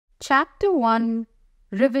Chapter 1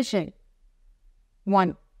 Revision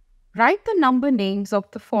 1. Write the number names of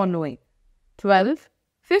the following: 12,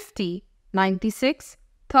 50, 96,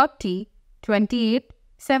 30, 28,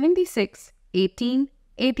 76, 18,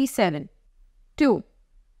 87. 2.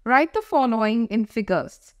 Write the following in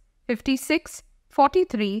figures: 56,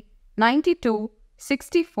 43, 92,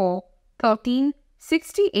 64, 13,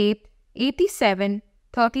 68, 87,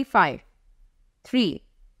 35. 3.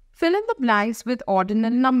 Fill in the blanks with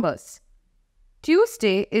ordinal numbers.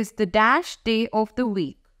 Tuesday is the dash day of the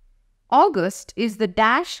week. August is the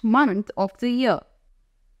dash month of the year.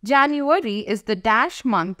 January is the dash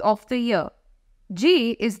month of the year.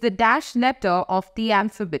 J is the dash letter of the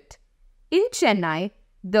alphabet. In Chennai,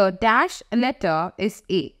 the dash letter is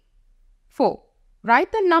A. 4.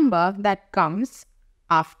 Write the number that comes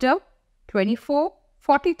after 24,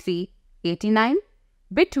 43, 89,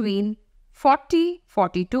 between 40,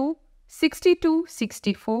 42, 62,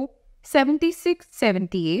 64, 76,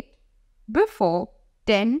 78, before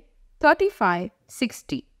 10, 35,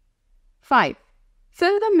 60. 5.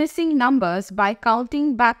 Fill the missing numbers by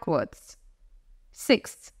counting backwards.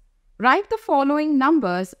 6. Write the following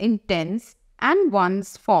numbers in tens and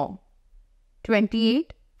ones form: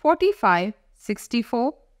 28, 45,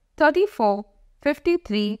 64, 34,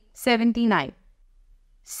 53, 79.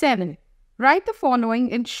 7. Write the following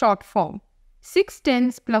in short form: 6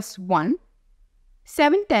 tens plus 1,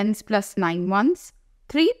 7 tens plus 9 ones,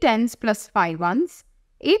 3 tens plus 5 ones,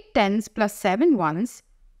 8 tens plus 7 ones,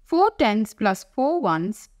 4 tens plus 4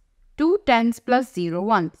 ones, 2 tens plus 0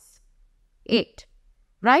 ones. 8.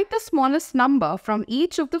 Write the smallest number from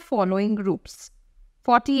each of the following groups: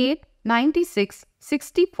 48, 96,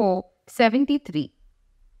 64, 73,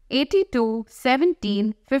 82,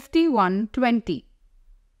 17, 51, 20,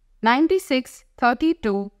 96,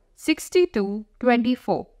 32, 62,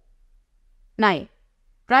 24. 9.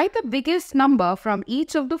 Write the biggest number from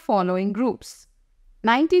each of the following groups: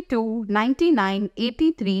 92, 99,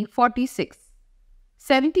 83, 46,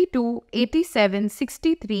 72, 87,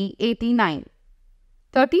 63, 89,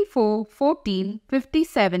 34, 14,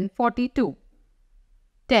 57, 42.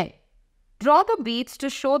 10. Draw the beads to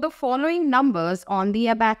show the following numbers on the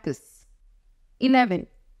abacus. 11.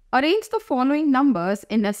 Arrange the following numbers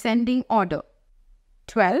in ascending order.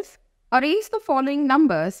 12. Arrange the following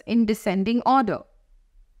numbers in descending order.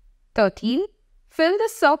 13. Fill the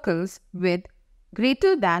circles with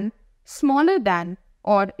greater than, smaller than,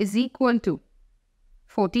 or is equal to.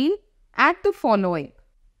 14. Add the following: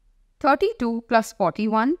 32 plus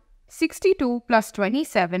 41, 62 plus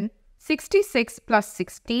 27, 66 plus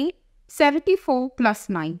 60, 74 plus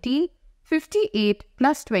 90, 58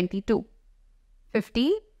 plus 22.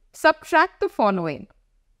 15. Subtract the following: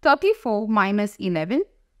 34 minus 11,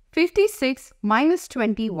 56 minus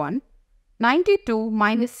 21, 92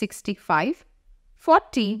 minus 65,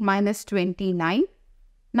 40 minus 29,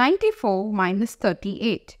 94 minus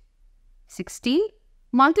 38. 16.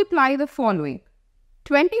 Multiply the following: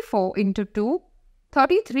 24 into 2,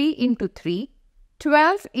 33 into 3,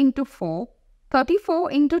 12 into 4,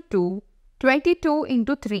 34 into 2, 22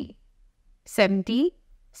 into 3. 17.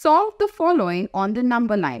 Solve the following on the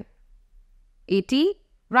number line. 80.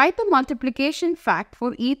 Write the multiplication fact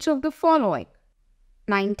for each of the following.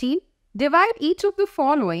 19. Divide each of the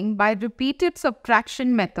following by repeated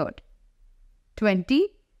subtraction method. 20.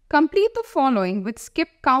 Complete the following with skip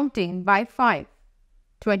counting by 5.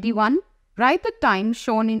 21. Write the time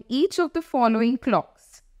shown in each of the following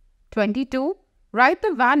clocks. 22. Write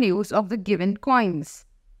the values of the given coins.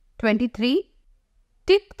 23.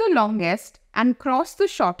 Tick the longest and cross the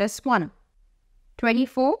shortest one.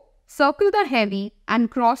 24. Circle the heavy and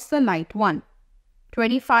cross the light one.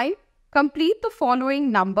 25. Complete the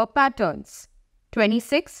following number patterns.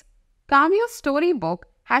 26. Kamya's storybook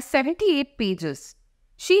has 78 pages.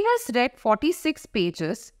 She has read 46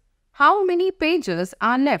 pages. How many pages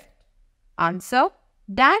are left? Answer: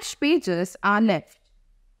 dash pages are left.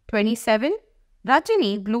 27.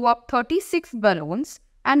 Rajini blew up 36 balloons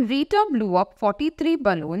and Rita blew up 43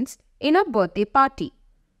 balloons in a birthday party.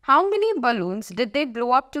 How many balloons did they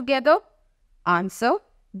blow up together? Answer: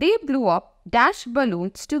 they blew up dash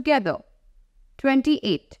balloons together.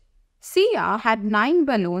 28. Sia had 9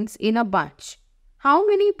 balloons in a bunch. How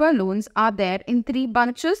many balloons are there in 3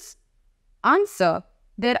 bunches? Answer: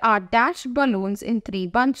 there are dash balloons in 3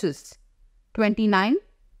 bunches. 29.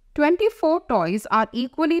 24 toys are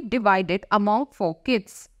equally divided among 4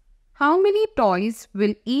 kids. How many toys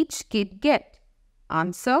will each kid get?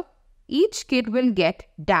 Answer: each kid will get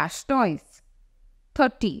dash toys.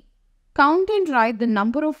 30. Count and write the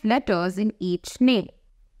number of letters in each name.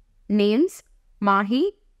 Names: Mahi,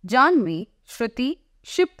 Janvi, Shruti,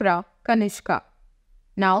 Shipra, Kanishka.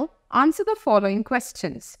 Now, answer the following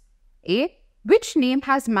questions. A. Which name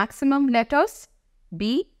has maximum letters?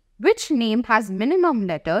 B. Which name has minimum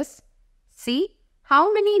letters? C.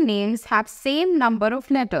 How many names have same number of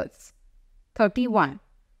letters? 31.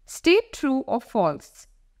 State true or false.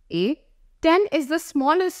 A. 10 is the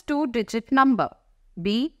smallest two-digit number.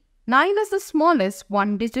 B. 9 is the smallest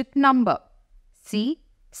one-digit number. C.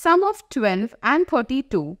 Sum of 12 and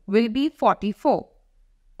 32 will be 44.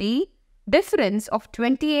 D. Difference of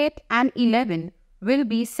 28 and 11 will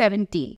be 17.